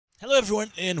Hello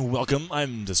everyone and welcome,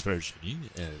 I'm Dispersion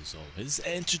as always,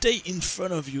 and today in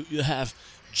front of you you have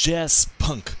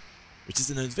Jazzpunk, which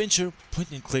is an adventure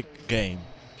point-and-click game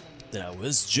that I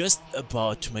was just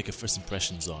about to make a first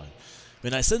impressions on,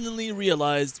 when I suddenly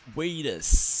realized, wait a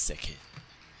second,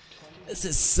 this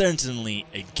is certainly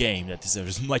a game that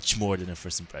deserves much more than a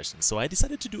first impression, so I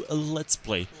decided to do a let's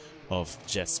play of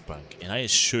Jazzpunk, and I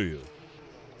assure you,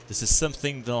 this is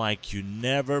something that like you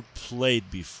never played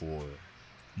before.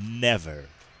 Never.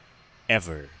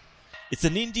 Ever. It's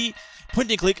an indie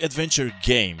point-and-click adventure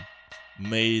game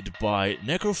made by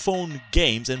Necrophone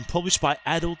Games and published by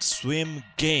Adult Swim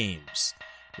Games,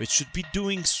 which should be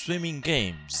doing swimming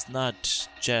games, not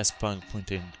Jazzpunk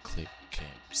point-and-click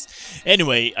games.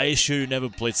 Anyway, I assure you never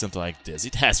played something like this.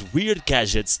 It has weird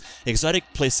gadgets, exotic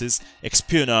places,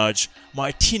 espionage,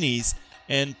 martinis,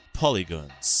 and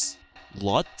polygons.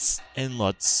 Lots and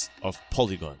lots of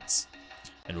polygons.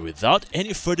 And without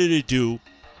any further ado,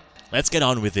 let's get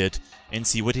on with it and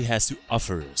see what it has to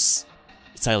offer us.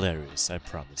 It's hilarious, I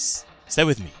promise. Stay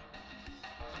with me.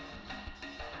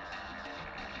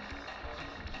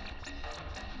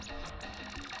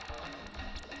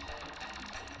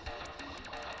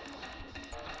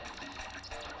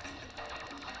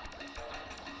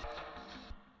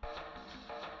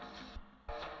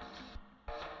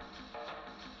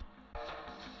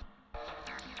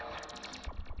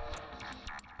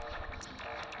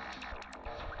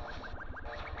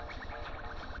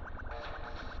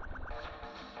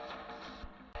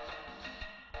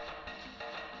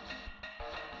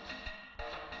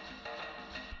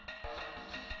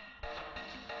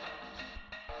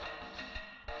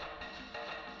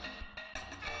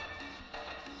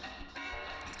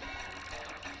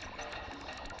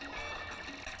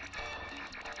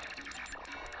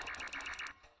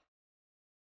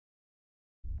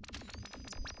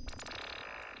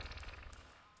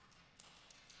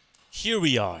 Here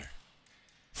we are.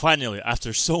 Finally,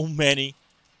 after so many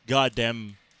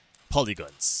goddamn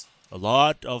polygons. A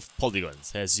lot of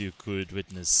polygons, as you could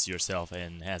witness yourself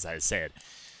and as I said.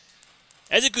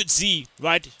 As you could see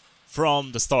right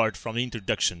from the start, from the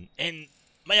introduction, and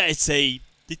may I say,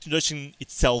 the introduction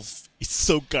itself is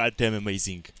so goddamn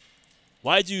amazing.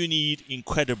 Why do you need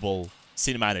incredible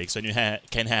cinematics when you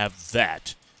can have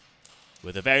that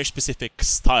with a very specific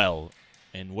style?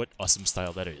 And what awesome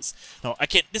style that is. Now, I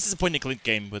can't. This is a point-and-click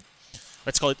game, but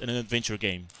let's call it an adventure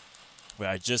game, where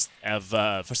I just have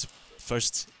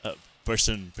first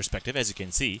person perspective, as you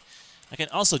can see. I can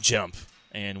also jump,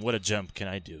 and what a jump can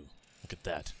I do? Look at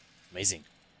that, amazing.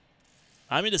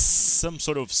 I'm in some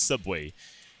sort of subway,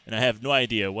 and I have no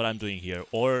idea what I'm doing here,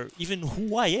 or even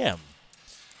who I am.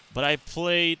 But I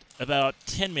played about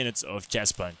 10 minutes of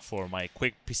Jazzpunk for my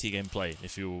quick PC gameplay.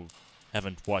 If you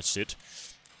haven't watched it.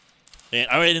 And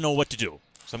I already know what to do,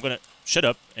 so I'm gonna shut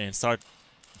up and start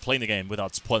playing the game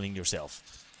without spoiling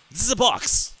yourself. This is a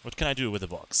box! What can I do with a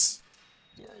box?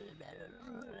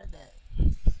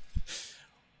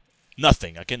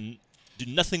 Nothing. I can do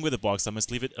nothing with the box, I must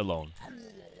leave it alone.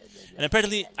 And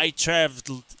apparently I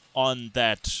traveled on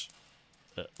that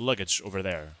luggage over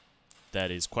there.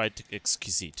 That is quite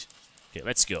exquisite. Okay,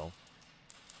 let's go.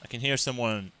 I can hear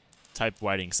someone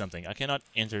typewriting something. I cannot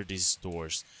enter these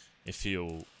doors if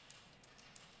you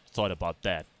thought about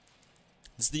that.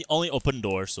 This is the only open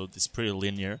door, so it's pretty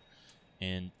linear,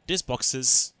 and these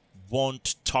boxes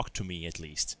won't talk to me, at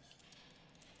least.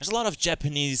 There's a lot of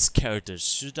Japanese characters.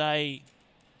 Should I...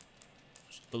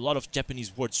 a lot of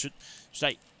Japanese words. Should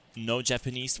I know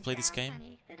Japanese to play this game?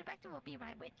 The director will be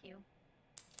right with you.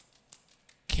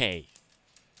 K.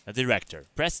 A director.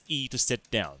 Press E to sit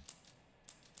down.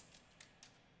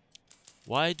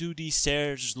 Why do these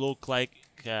stairs look like,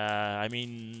 I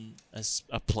mean,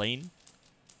 a plane?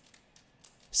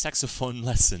 Saxophone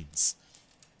lessons.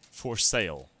 For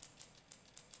sale.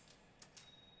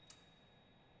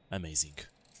 Amazing.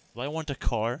 Do I want a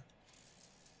car?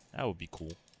 That would be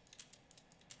cool.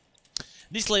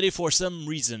 This lady, for some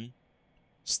reason,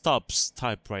 stops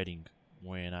typewriting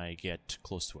when I get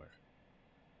close to her.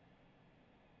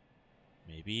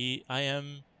 Maybe I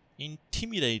am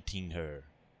intimidating her.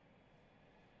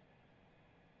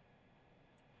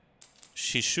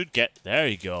 She should get... there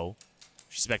you go.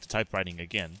 She's back to typewriting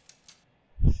again.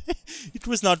 It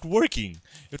was not working.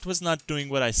 It was not doing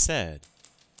what I said.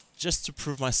 Just to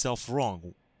prove myself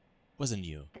wrong, wasn't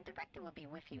you? The director will be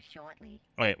with you shortly.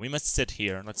 Okay, we must sit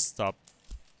here. Let's stop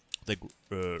the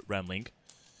rambling.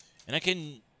 And I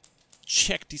can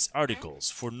check these articles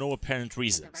for no apparent The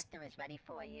reasons. director is ready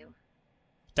for you.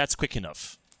 That's quick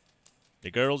enough.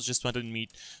 The girls just wanted me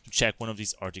to check one of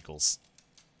these articles.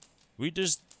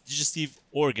 Readers digestive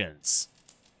organs.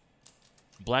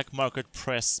 Black market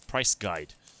price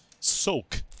guide.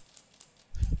 Soak.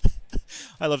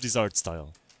 I love this art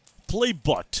style. Play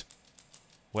bot.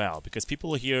 Wow, because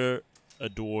people here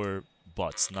adore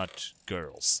bots, not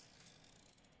girls.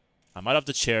 I'm out of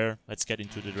the chair. Let's get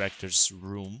into the director's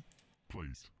room.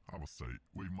 Please, have a seat.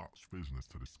 We've much business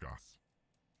to discuss.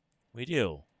 We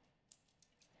do.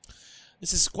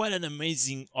 This is quite an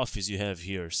amazing office you have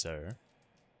here, sir.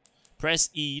 Press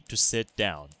E to sit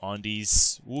down on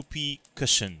this whoopee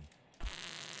cushion.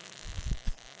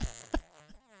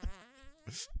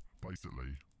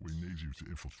 Basically, we need you to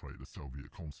infiltrate the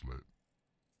Soviet consulate.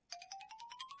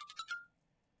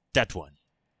 That one.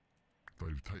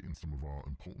 They've taken some of our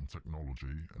important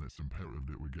technology, and it's imperative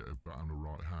that we get it back in the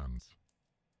right hands.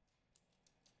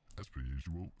 As per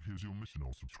usual, here's your mission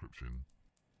or subscription.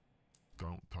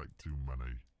 Don't take too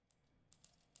many.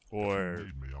 Or if you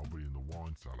need me, I'll be in the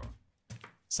wine cellar.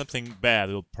 something bad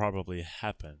will probably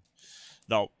happen.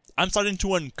 Now, I'm starting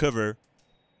to uncover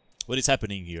what is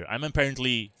happening here. I'm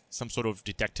apparently some sort of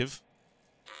detective.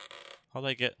 How do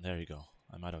I get... There you go.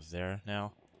 I'm out of there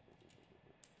now.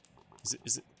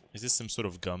 Is this some sort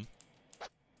of gum?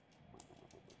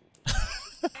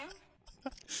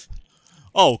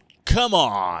 Oh, come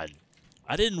on!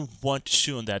 I didn't want to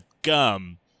chew on that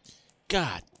gum.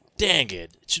 God dang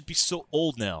it. It should be so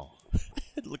old now.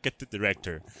 Look at the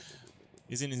director.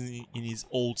 He's in his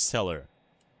old cellar.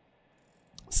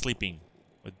 Sleeping.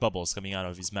 With bubbles coming out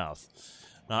of his mouth.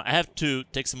 Now, I have to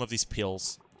take some of these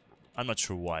pills. I'm not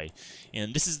sure why.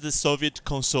 And this is the Soviet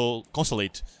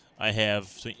consulate I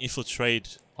have to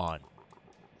infiltrate on.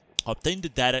 Obtain the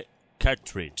data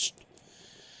cartridge.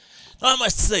 Now, I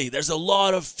must say, there's a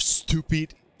lot of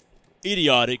stupid,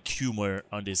 idiotic humor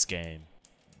on this game.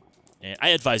 And I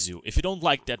advise you, if you don't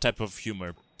like that type of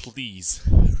humor, please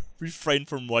refrain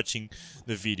from watching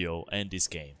the video and this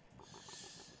game.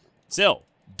 So,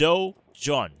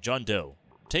 John Doe.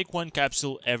 Take one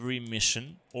capsule every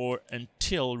mission or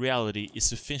until reality is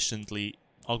sufficiently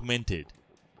augmented.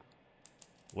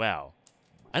 Wow.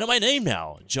 I know my name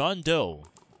now. John Doe.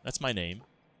 That's my name.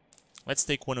 Let's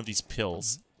take one of these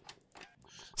pills.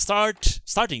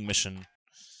 Starting mission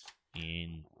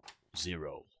in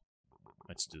 0.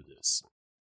 Let's do this.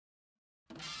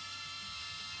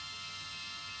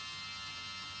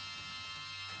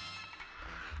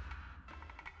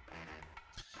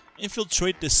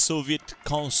 Infiltrate the Soviet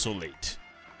consulate.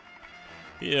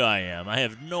 Here I am. I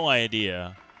have no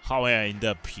idea how I end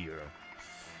up here.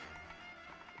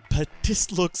 But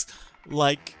this looks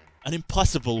like an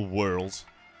impossible world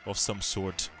of some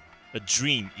sort. A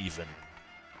dream even.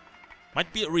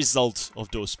 Might be a result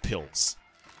of those pills.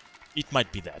 It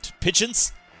might be that.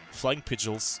 Pigeons? Flying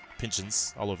pigeons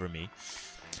all over me.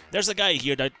 There's a guy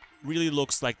here that really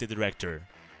looks like the director.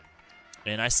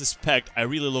 And I suspect I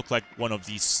really look like one of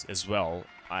these as well.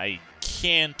 I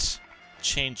can't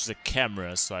change the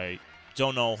camera, so I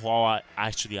don't know how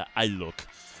I look.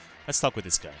 Let's talk with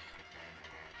this guy.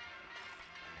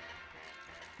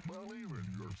 Believe in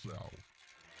yourself.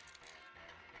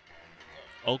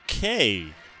 Okay.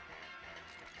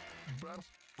 Best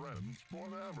friends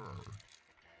forever.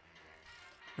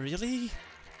 Really?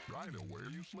 I know where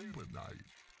you sleep at night.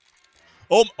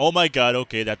 Oh my god,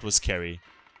 okay, that was scary.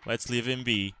 Let's leave him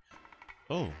be.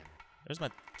 Oh, there's my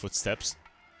footsteps.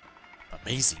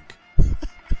 Amazing.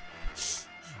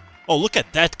 Oh, look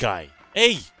at that guy.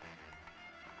 Hey!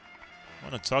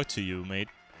 I want to talk to you, mate.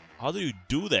 How do you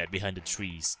do that behind the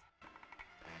trees?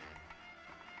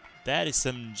 That is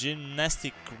some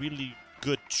gymnastic really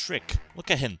good trick. Look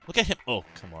at him. Look at him. Oh,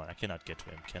 come on. I cannot get to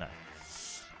him, can I?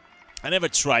 I never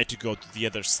tried to go to the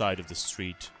other side of the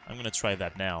street. I'm gonna try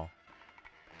that now.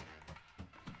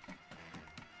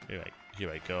 Here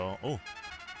I go. Oh.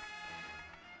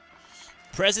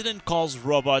 President calls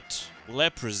robot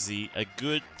leprosy a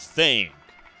good thing.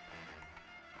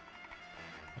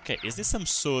 Okay, is this some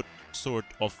sort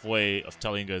of way of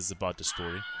telling us about the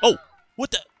story? Oh!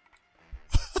 What the?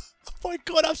 Oh my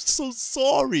god, I'm so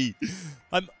sorry!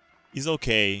 He's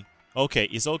okay. Okay,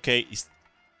 he's okay. He's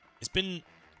been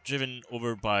driven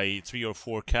over by 3 or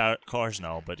 4 cars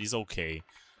now, but he's okay.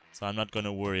 So I'm not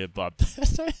gonna worry about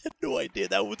that. I had no idea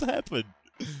that would happen.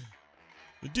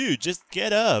 Dude, just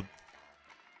get up.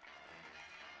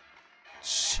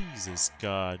 Jesus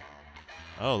God.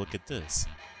 Oh, look at this.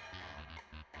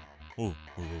 Oh.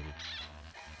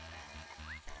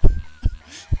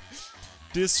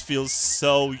 This feels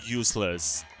so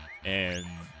useless and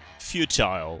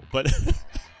futile, but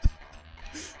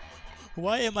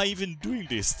why am I even doing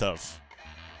this stuff?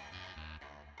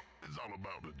 It's all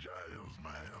about the jazz,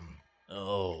 man.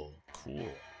 Oh,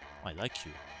 cool. I like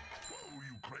you. Whoa,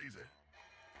 you crazy.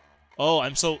 Oh,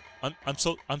 I'm so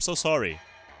sorry.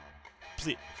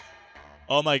 Please.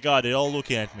 Oh my god, they're all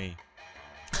looking at me.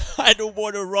 I don't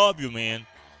want to rob you, man.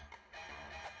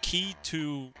 Key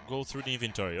to go through the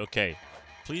inventory. Okay.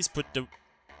 Please put the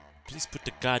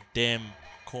goddamn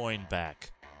coin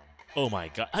back. Oh my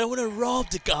god. I don't want to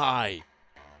rob the guy.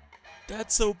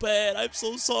 That's so bad. I'm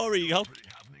so sorry. How...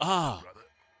 Ah.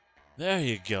 There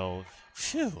you go.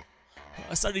 Phew.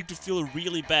 I'm starting to feel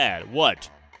really bad.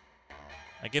 What?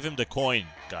 I give him the coin.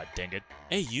 God dang it.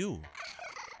 Hey, you.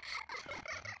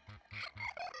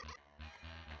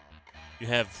 You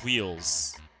have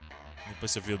wheels in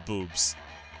place of your boobs.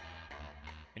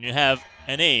 And you have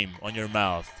a name on your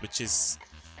mouth, which is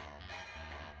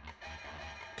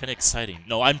kind of exciting.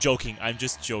 No, I'm joking. I'm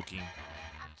just joking.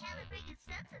 I'm trying to make it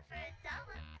simple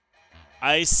for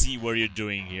 $1. I see what you're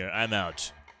doing here. I'm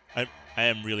out. I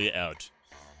am really out.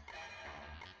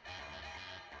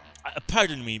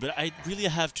 Pardon me, but I really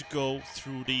have to go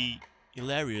through the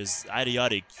hilarious,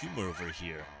 idiotic humor over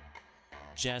here.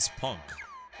 Jazzpunk.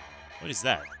 What is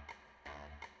that?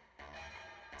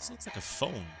 This looks like a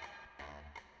phone.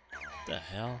 What the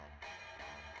hell?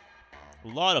 A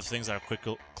lot of things are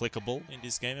clickable in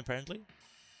this game, apparently.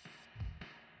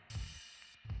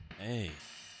 Hey.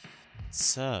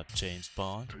 What's up, James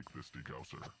Bond? Take this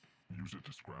degausser. Use it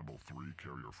to scramble 3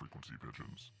 carrier frequency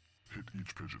pigeons. Hit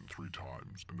each pigeon 3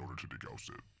 times in order to degauss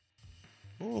it.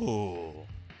 Ooh.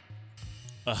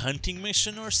 A hunting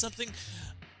mission or something?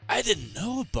 I didn't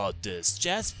know about this.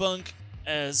 Jazzpunk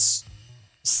as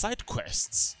side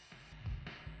quests.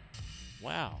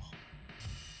 Wow.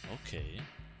 Okay.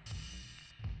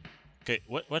 Okay,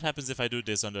 what happens if I do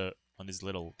this on this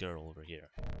little girl over here?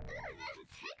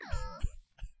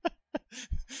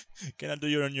 Can I do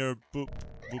it on your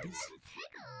boobies?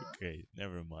 Okay,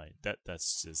 never mind.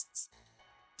 That's just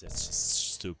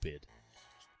stupid.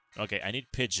 Okay, I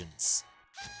need pigeons.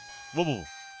 Whoa, whoa.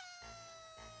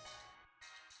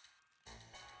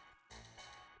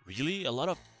 Really?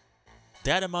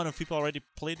 That amount of people already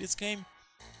played this game?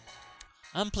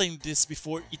 I'm playing this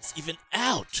before it's even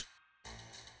out.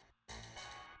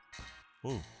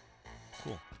 Oh,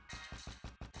 cool.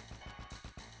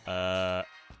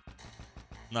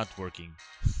 Not working.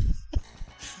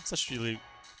 Such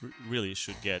really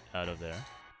should get out of there.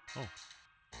 Oh.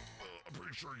 I'm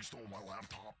pretty sure you stole my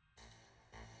laptop.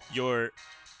 Your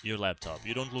laptop.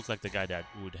 You don't look like the guy that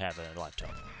would have a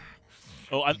laptop.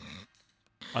 Oh, I'm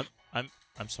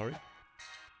sorry.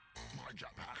 My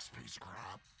jetpack's a piece of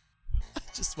crap. I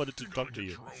just wanted to talk to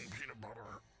you. Your own peanut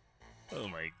butter. Oh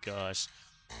my gosh.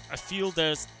 I feel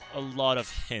there's a lot of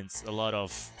hints, a lot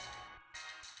of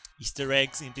Easter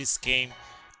eggs in this game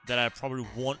that I probably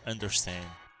won't understand.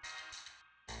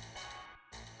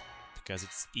 Because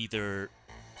it's either...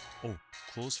 Oh,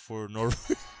 close for no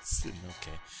reason.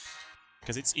 Okay.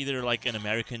 Because it's either like an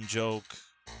American joke,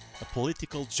 a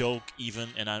political joke even,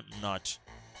 and I'm not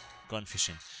gone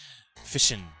fishing.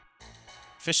 Fishing,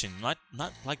 not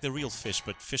like the real fish,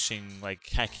 but fishing like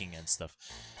hacking and stuff.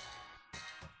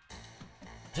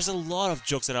 There's a lot of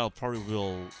jokes that I'll probably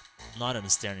will not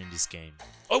understand in this game.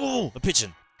 Oh, whoa, whoa, a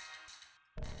pigeon!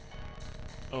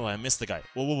 Oh, I missed the guy.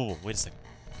 Whoa, whoa, whoa, whoa, wait a second.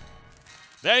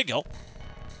 There you go.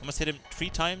 I must hit him 3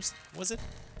 times, was it?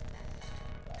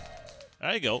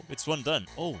 There you go, it's one done.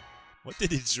 Oh, what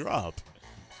did he drop?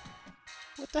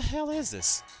 What the hell is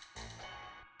this?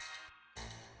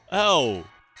 Oh,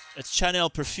 it's Chanel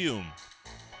perfume.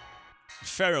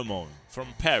 Pheromone from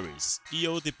Paris.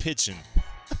 EO the pigeon.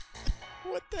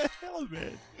 What the hell,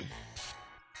 man?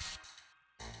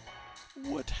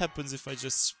 What happens if I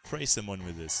just spray someone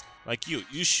with this? Like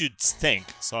you should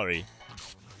stink. Sorry.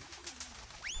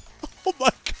 Oh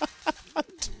my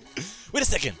god! Wait a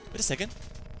second.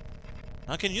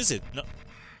 I can use it. No.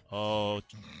 Oh,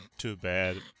 too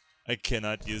bad. I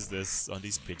cannot use this on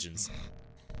these pigeons.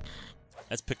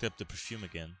 Let's pick up the perfume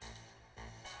again.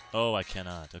 Oh, I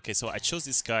cannot. Okay, so I chose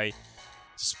this guy to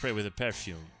spray with a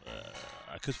perfume.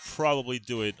 I could probably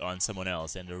do it on someone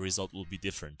else and the result will be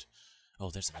different. Oh,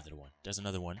 there's another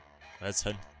one. Let's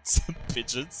hunt some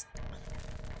pigeons.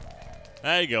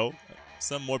 There you go.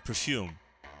 Some more perfume.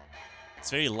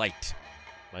 It's very light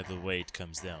by the way it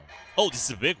comes down. Oh, this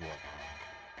is a big one.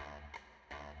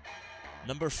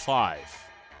 Number 5.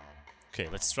 Okay,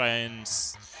 let's try and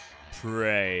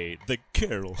spray the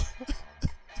girl.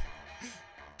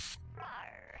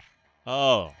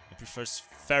 Oh, it prefers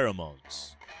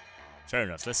pheromones. Fair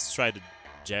enough. Let's try the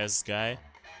jazz guy.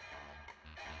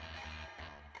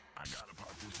 I got a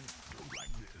partition. Go like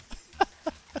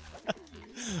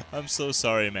this. I'm so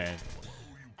sorry, man. Oh,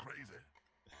 you crazy.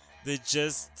 They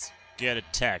just get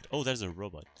attacked. Oh, there's a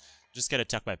robot. Just get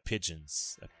attacked by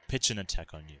pigeons. A pigeon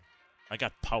attack on you. I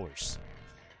got powers.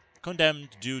 Condemned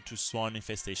due to swan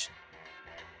infestation.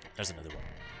 There's another one.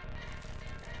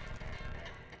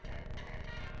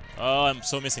 Oh, I'm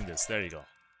so missing this. There you go.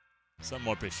 Some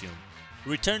more perfume.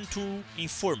 Return to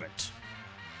informant.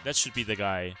 That should be the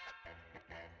guy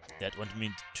that wanted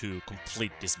me to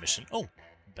complete this mission. Oh,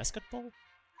 basketball?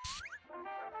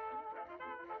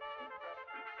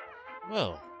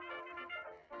 Well.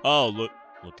 Oh, look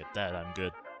at that. I'm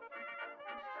good.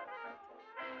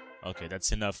 Okay,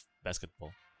 that's enough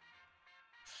basketball.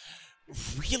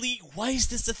 Really? Why is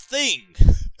this a thing?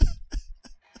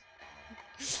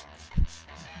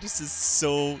 This is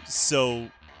so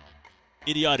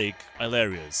idiotic,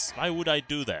 hilarious. Why would I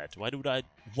do that? Why would I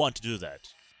want to do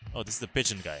that? Oh, this is the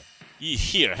pigeon guy.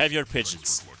 Here, have your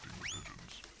pigeons.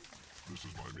 This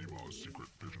is my Mima's secret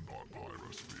pigeon pot pie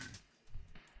recipe.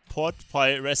 Pot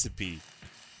pie recipe.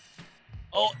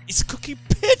 Oh, it's cooking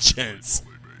pigeons!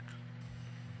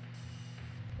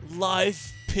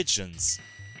 Live pigeons.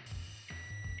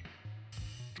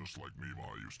 Just like Mima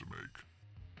used to make.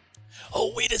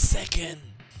 Oh, wait a second!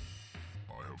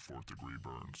 I have 4th-degree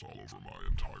burns all over my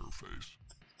entire face.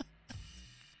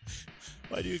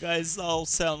 Why do you guys all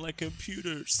sound like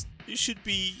computers? You should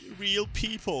be real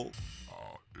people.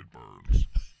 It burns.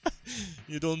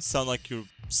 You don't sound like you're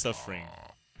suffering.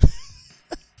 I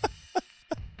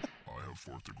have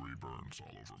 4th-degree burns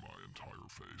all over my entire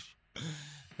face.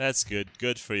 That's good.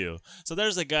 Good for you. So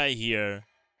there's a guy here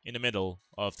in the middle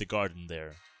of the garden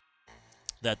there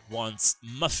that wants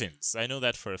muffins. I know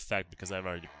that for a fact because I've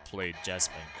already played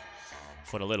Jazzpunk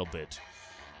for a little bit.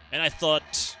 And I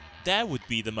thought that would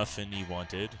be the muffin he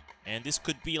wanted. And this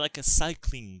could be like a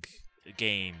cycling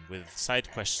game with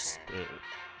side quests,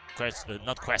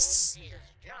 not quests,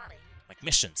 like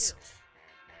missions.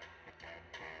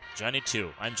 Johnny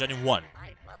 2. I'm Johnny 1. My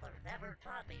mother never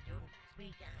taught me to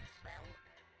speak and spell.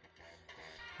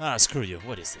 Ah, screw you.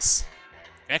 What is this?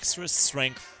 Extra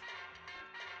strength.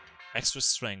 Extra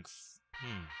strength.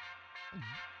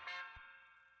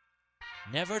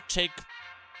 Never take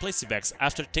placebacks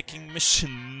after taking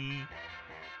mission.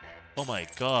 Oh my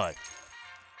god.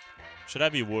 Should I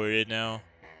be worried now?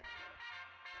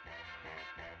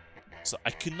 So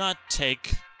I could not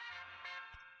take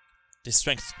the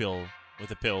strength pill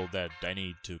with a pill that I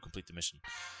need to complete the mission.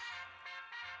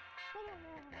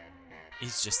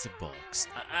 It's just a box.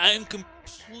 I'm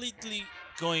completely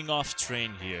going off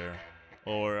train here.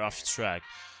 Or off track.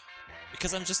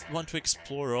 Because I just want to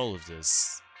explore all of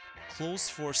this. Close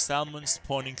for salmon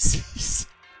spawning season.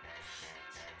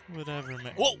 Whatever,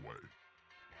 man. Whoa!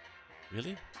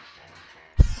 Really?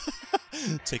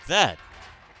 Take that!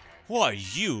 Who are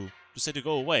you to say to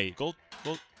go away? Go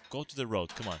to the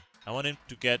road. Come on. I want him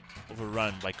to get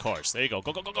overrun by cars. There you go.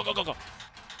 Go, go, go, go, go, go, go.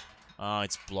 Ah,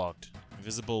 it's blocked.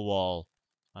 Invisible wall.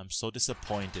 I'm so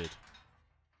disappointed.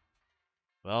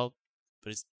 Well,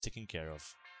 but it's taken care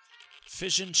of.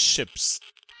 Fission ships.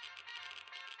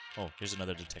 Oh, here's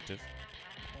another detective.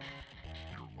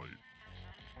 You're late.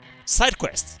 Side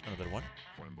quest. Another one.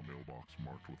 Find the mailbox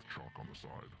marked with chalk on the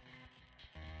side.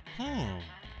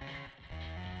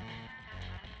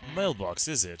 Mailbox,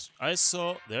 is it? I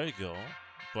saw... There you go.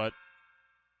 But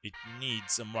it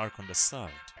needs a mark on the side.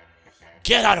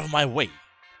 Get out of my way!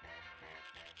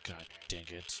 God dang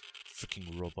it.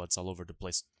 Freaking robots all over the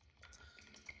place.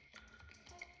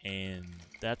 And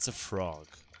that's a frog.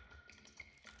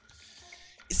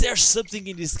 Is there something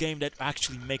in this game that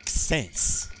actually makes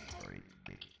sense?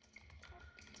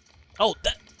 Oh,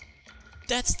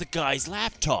 that's the guy's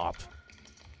laptop.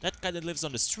 That guy that lives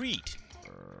on the street.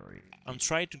 I'm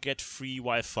trying to get free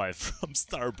Wi-Fi from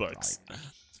Starbucks.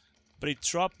 But he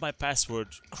dropped my password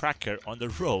cracker on the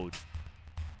road.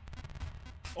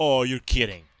 Oh, you're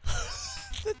kidding.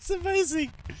 That's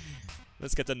amazing.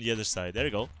 Let's get on the other side. There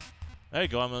you go. There you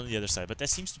go, I'm on the other side. But there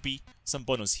seems to be some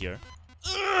bonus here.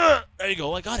 There you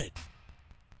go, I got it.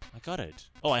 I got it.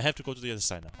 Oh, I have to go to the other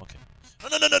side now. Okay. No.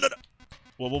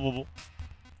 Whoa, whoa, whoa, whoa.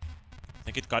 I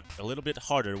think it got a little bit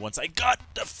harder once I got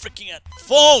the freaking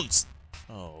phones!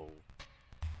 Oh.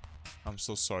 I'm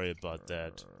so sorry about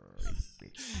that.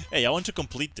 Hey, I want to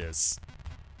complete this.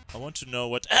 I want to know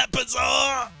what happens.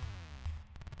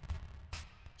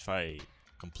 If I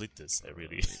complete this, I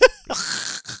really...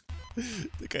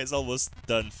 The guy's almost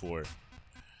done for.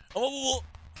 Oh!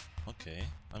 Okay,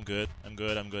 I'm good. There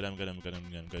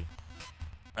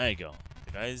you go.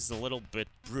 The guy's a little bit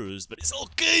bruised, but it's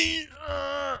okay!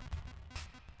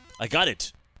 I got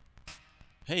it!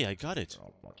 Hey, I got it.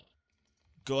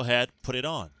 Go ahead, put it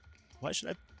on. Why should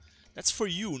I... That's for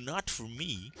you, not for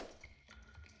me.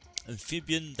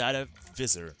 Amphibian data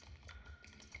visor.